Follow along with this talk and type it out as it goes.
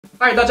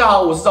嗨，大家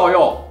好，我是赵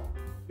佑。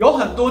有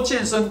很多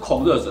健身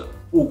狂热者，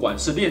不管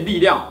是练力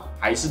量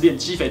还是练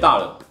肌肥大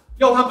人，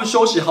要他们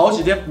休息好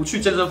几天不去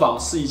健身房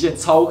是一件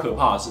超可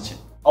怕的事情。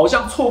好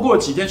像错过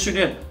了几天训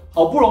练，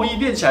好不容易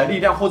练起来的力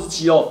量或是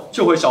肌肉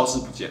就会消失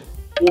不见。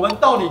我们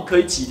到底可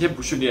以几天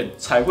不训练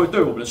才会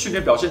对我们的训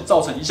练表现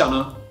造成影响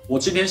呢？我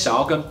今天想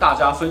要跟大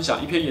家分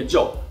享一篇研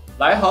究，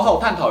来好好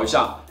探讨一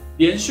下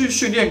连续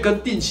训练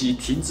跟定期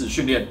停止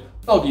训练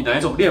到底哪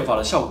一种练法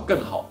的效果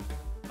更好。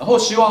然后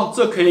希望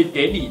这可以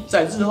给你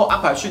在日后安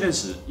排训练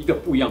时一个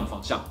不一样的方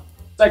向。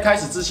在开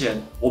始之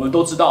前，我们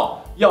都知道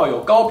要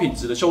有高品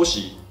质的休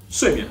息，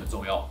睡眠很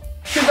重要。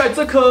现在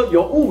这颗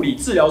由物理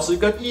治疗师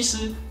跟医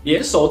师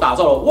联手打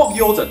造的忘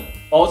忧枕，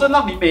保证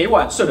让你每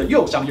晚睡得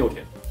又香又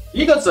甜。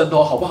一个枕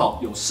头好不好，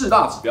有4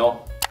大指标：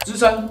支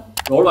撑、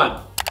柔软、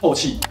透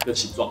气跟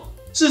形状。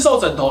市售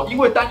枕头因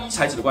为单一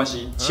材质的关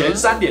系，前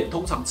3点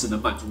通常只能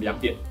满足2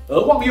点，而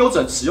忘忧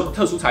枕使用的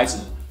特殊材质，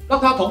让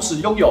它同时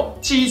拥有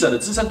记忆枕的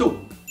支撑度、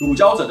乳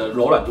胶枕的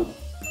柔软度、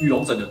羽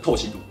绒枕的透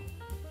气度。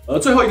而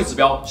最后一个指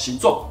标形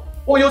状，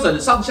忘忧枕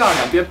上下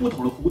2边不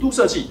同的弧度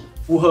设计，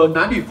符合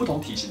男女不同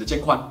体型的肩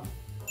宽。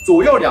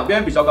左右2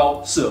边比较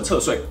高，适合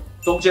侧睡；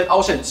中间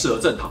凹陷适合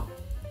正躺。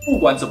不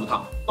管怎么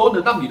躺，都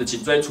能让你的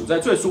颈椎处在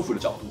最舒服的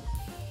角度。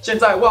现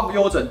在忘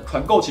忧枕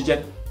团购期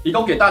间，提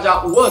供给大家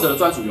52折的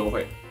专属优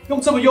惠，用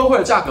这么优惠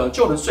的价格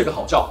就能睡个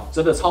好觉，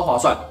真的超划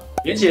算。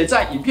连结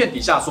在影片底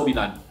下说明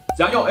栏，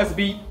只要用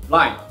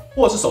FB、Line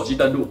或是手机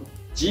登录，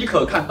即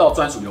可看到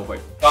专属优惠。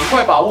赶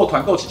快把握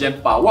团购期间，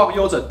把忘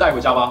忧枕带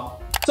回家吧。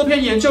这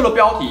篇研究的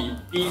标题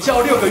比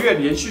较6个月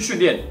连续训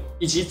练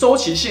以及周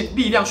期性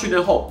力量训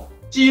练后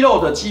肌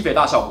肉的肌肥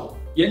大效果。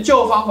研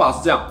究方法是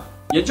这样：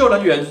研究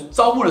人员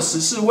招募了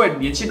14位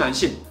年轻男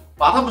性，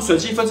把他们随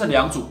机分成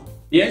2组，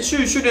连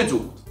续训练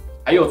组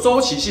还有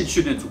周期性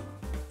训练组。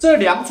这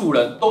2组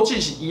人都进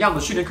行一样的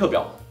训练课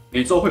表，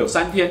每周会有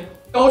3天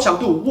高强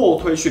度卧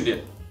推训练，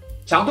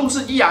强度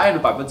是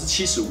ERM 的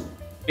75%，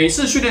每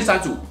次训练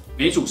3组，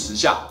每组10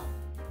下。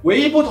唯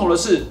一不同的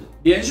是，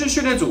连续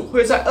训练组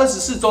会在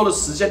24周的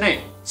时间内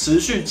持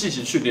续进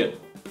行训练，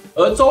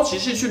而周期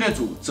性训练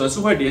组则是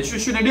会连续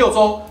训练6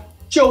周，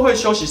就会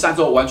休息3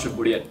周完全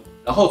不练，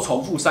然后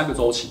重复3个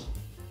周期。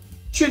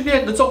训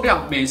练的重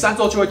量每3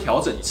周就会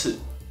调整1次。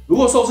如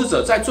果受试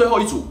者在最后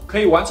一组可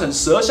以完成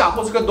12下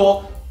或是更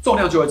多，重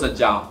量就会增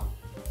加。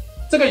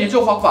这个研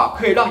究方法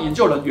可以让研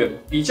究人员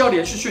比较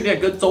连续训练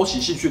跟周期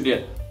性训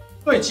练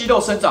对肌肉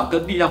生长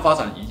跟力量发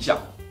展的影响。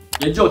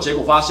研究结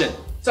果发现，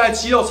在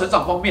肌肉成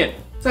长方面，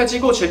在经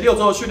过前6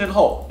周的训练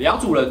后，2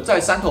组人在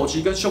三头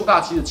肌跟胸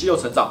大肌的肌肉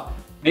成长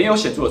没有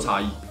显著的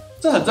差异。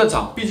这很正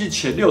常，毕竟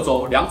前6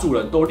周2组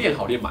人都练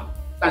好练满。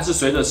但是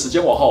随着时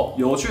间往后，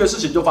有趣的事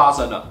情就发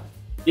生了。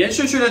连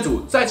续训练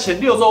组在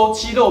前6周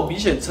肌肉明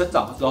显成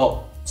长之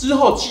后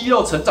肌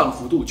肉成长的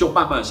幅度就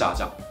慢慢下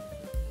降。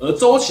而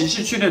周期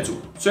性训练组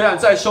虽然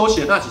在休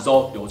息的那几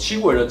周有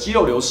轻微的肌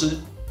肉流失，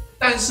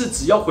但是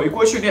只要回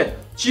归训练，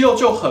肌肉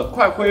就很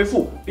快恢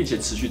复，并且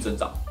持续增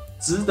长。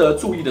值得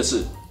注意的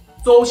是，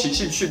周期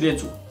性训练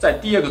组在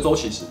第2个周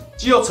期时，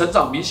肌肉成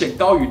长明显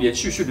高于连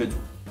续训练组。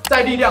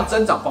在力量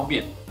增长方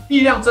面，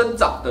力量增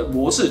长的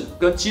模式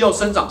跟肌肉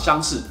生长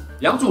相似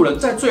，2组人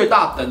在最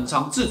大等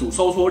长自主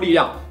收缩力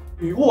量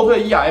与卧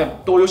推 ERM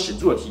都有显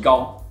著的提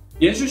高。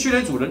连续训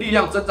练组的力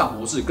量增长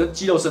模式跟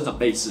肌肉生长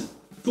类似，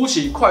初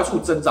期快速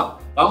增长，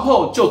然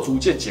后就逐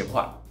渐减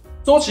缓。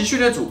周期训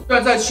练组虽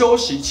然在休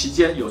息期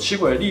间有轻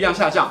微的力量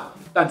下降，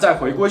但在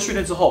回归训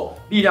练之后，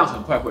力量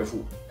很快恢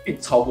复，并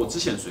超过之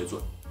前的水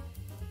准。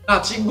那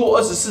经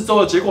过24周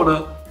的结果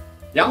呢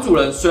？2组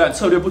人虽然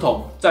策略不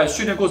同，在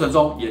训练过程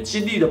中也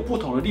经历了不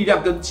同的力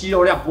量跟肌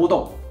肉量波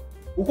动，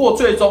不过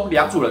最终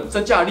2组人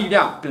增加的力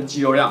量跟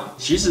肌肉量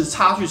其实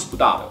差距是不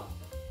大的。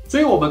所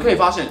以我们可以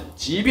发现，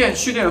即便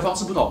训练的方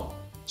式不同，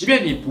即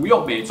便你不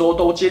用每周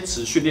都坚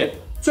持训练，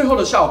最后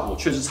的效果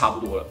却是差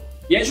不多了。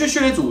连续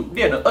训练组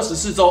练了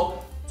24周，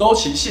周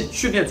期性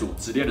训练组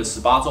只练了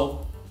18周，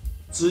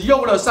只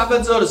用了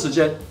2/3的时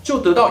间就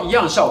得到一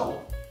样的效果，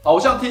好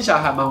像听起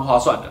来还蛮划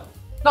算的。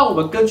那我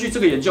们根据这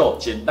个研究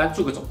简单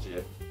做个总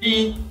结：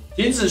第一，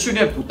停止训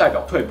练不代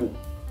表退步。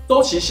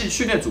周期性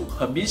训练组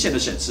很明显的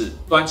显示，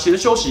短期的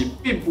休息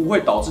并不会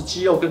导致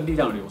肌肉跟力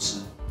量的流失。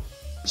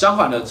相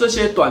反的，这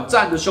些短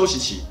暂的休息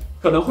期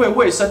可能会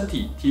为身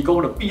体提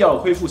供了必要的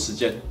恢复时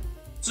间，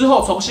之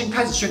后重新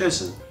开始训练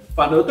时，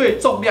反而对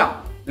重量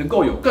能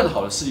够有更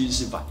好的适应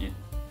性反应。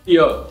第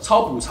二，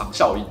超补偿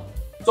效应。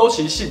周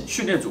期性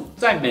训练组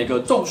在每个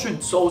重训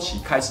周期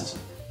开始时，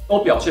都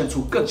表现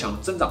出更强的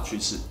增长趋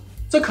势，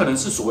这可能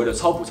是所谓的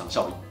超补偿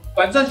效应。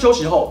反正休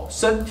息后，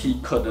身体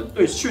可能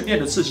对训练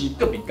的刺激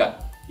更敏感，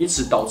因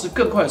此导致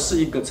更快的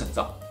适应跟成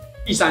长。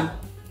第三，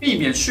避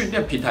免训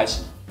练平台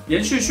期。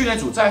连续训练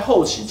组在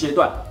后期阶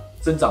段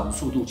增长的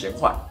速度减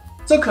缓，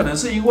这可能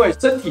是因为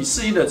身体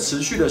适应的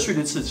持续的训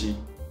练刺激。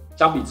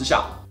相比之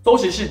下，周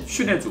期性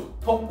训练组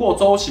通过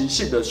周期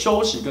性的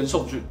休息跟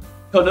重训，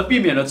可能避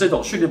免了这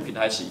种训练平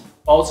台期，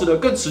保持了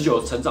更持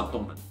久的成长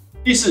动能。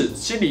第四，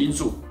心理因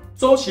素。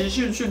周期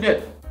性训练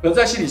可能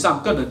在心理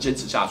上更能坚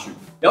持下去。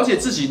了解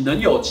自己能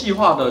有计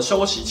划的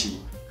休息期，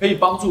可以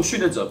帮助训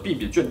练者避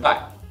免倦怠，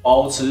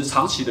保持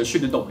长期的训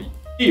练动力。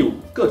第五，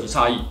个体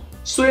差异。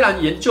虽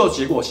然研究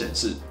结果显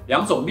示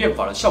两种练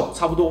法的效果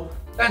差不多，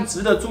但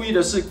值得注意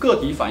的是个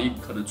体反应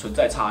可能存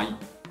在差异。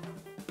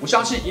我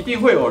相信一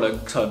定会有人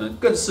可能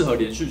更适合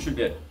连续训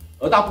练，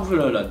而大部分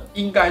的人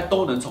应该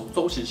都能从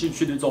周期性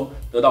训练中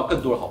得到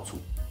更多的好处。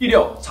第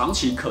六，长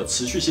期可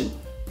持续性。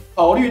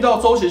考虑到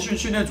周期性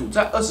训练组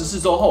在24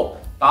周后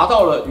达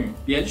到了与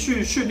连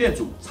续训练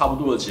组差不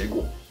多的结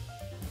果，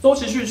周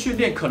期性训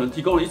练可能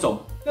提供了一种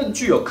更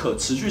具有可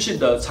持续性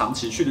的长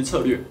期训练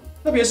策略，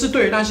特别是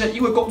对于那些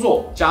因为工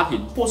作、家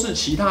庭或是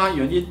其他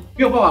原因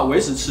没有办法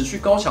维持持续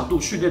高强度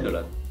训练的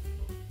人。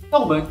那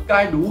我们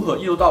该如何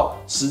应用到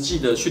实际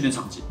的训练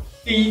场景？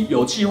第一，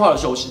有计划的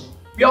休息，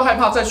不要害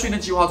怕在训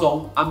练计划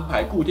中安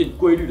排固定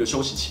规律的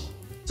休息期，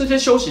这些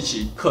休息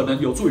期可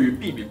能有助于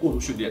避免过度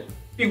训练，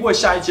并为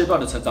下一阶段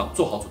的成长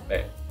做好准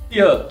备。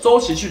第二，周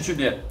期性训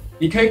练，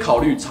你可以考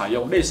虑采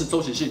用类似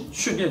周期性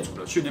训练组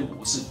的训练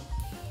模式，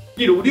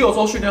例如6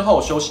周训练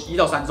后休息1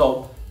到3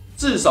周，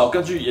至少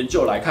根据研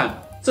究来看，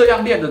这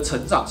样练的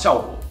成长效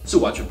果是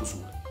完全不输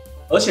的，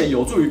而且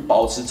有助于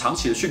保持长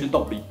期的训练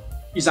动力。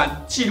第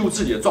三，记录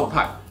自己的状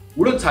态，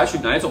无论采取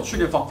哪一种训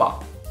练方法，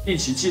定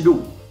期记录、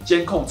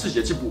监控自己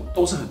的进步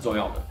都是很重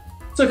要的，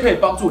这可以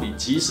帮助你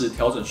及时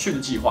调整训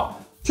练计划，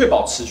确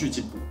保持续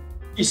进步。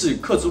第四，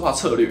客制化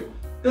策略，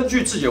根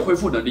据自己的恢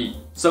复能力、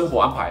生活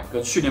安排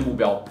跟训练目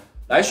标，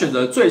来选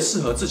择最适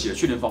合自己的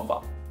训练方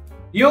法。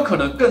你有可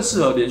能更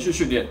适合连续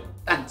训练，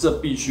但这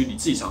必须你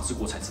自己尝试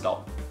过才知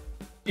道。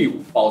第五，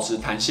保持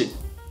弹性。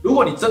如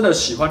果你真的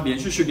喜欢连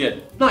续训练，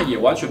那也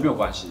完全没有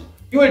关系，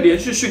因为连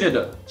续训练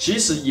的其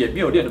实也没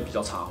有练得比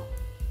较差。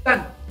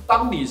但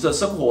当你的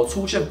生活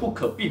出现不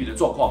可避免的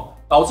状况，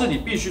导致你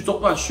必须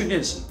中断训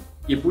练时，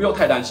也不用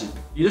太担心，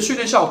你的训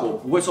练效果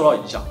不会受到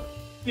影响。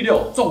第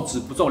六，重质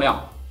不重量。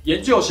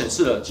研究显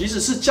示了，即使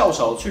是较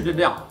小的训练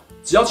量，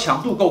只要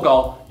强度够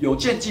高，有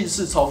渐进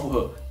式超负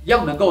荷，一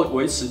样能够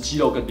维持肌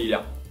肉跟力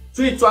量。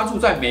所以专注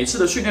在每次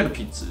的训练的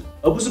品质，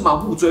而不是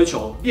盲目追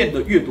求练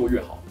得越多越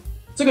好。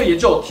这个研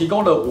究提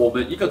供了我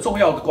们一个重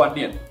要的观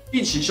念：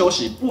定期休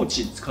息不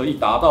仅可以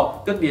达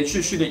到跟连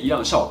续训练一样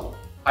的效果，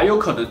还有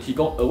可能提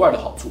供额外的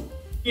好处，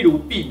例如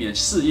避免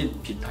适应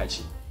平台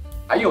期，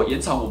还有延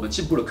长我们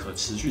进步的可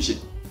持续性。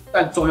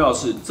但重要的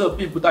是，这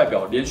并不代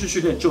表连续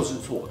训练就是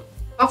错的，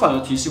它反而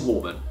提醒我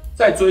们，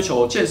在追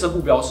求健身目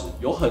标时，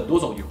有很多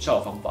种有效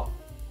的方法，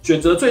选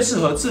择最适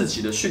合自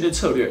己的训练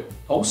策略，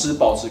同时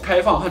保持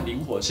开放和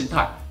灵活的心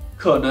态，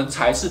可能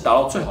才是达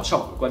到最好效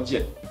果的关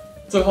键。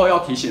最后要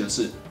提醒的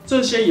是，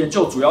这些研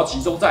究主要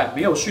集中在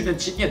没有训练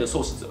经验的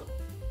受试者，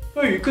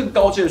对于更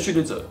高阶的训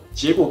练者，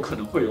结果可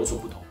能会有所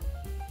不同。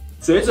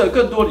随着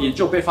更多的研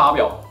究被发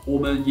表，我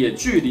们也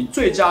距离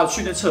最佳的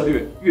训练策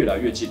略越来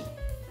越近。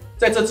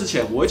在这之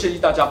前，我会建议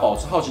大家保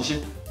持好奇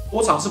心，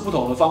多尝试不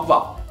同的方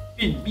法，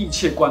并密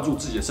切关注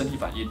自己的身体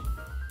反应。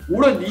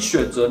无论你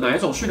选择哪一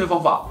种训练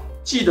方法，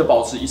记得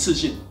保持一次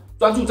性，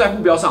专注在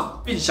目标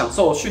上，并享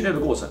受训练的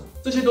过程，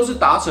这些都是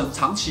达成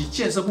长期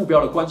健身目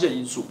标的关键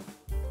因素。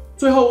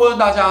最后问问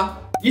大家，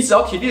你只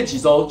要停练几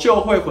周就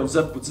会浑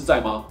身不自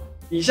在吗？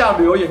底下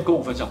留言跟我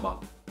分享吧。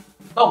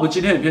那我们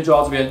今天的影片就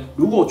到这边。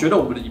如果觉得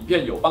我们的影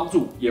片有帮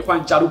助，也欢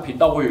迎加入频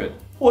道会员，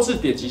或是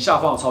点击下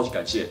方的超级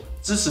感谢，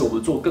支持我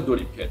们做更多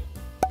的影片。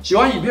喜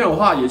欢影片的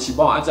话，也请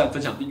帮我按赞、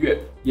分享、订阅，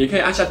也可以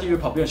按下订阅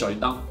旁边的小铃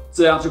铛，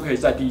这样就可以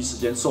在第一时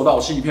间收到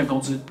新影片通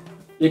知。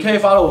也可以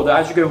follow我的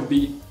IG 跟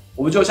FB，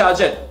我们就下次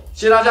见，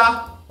谢谢大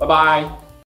家，拜拜。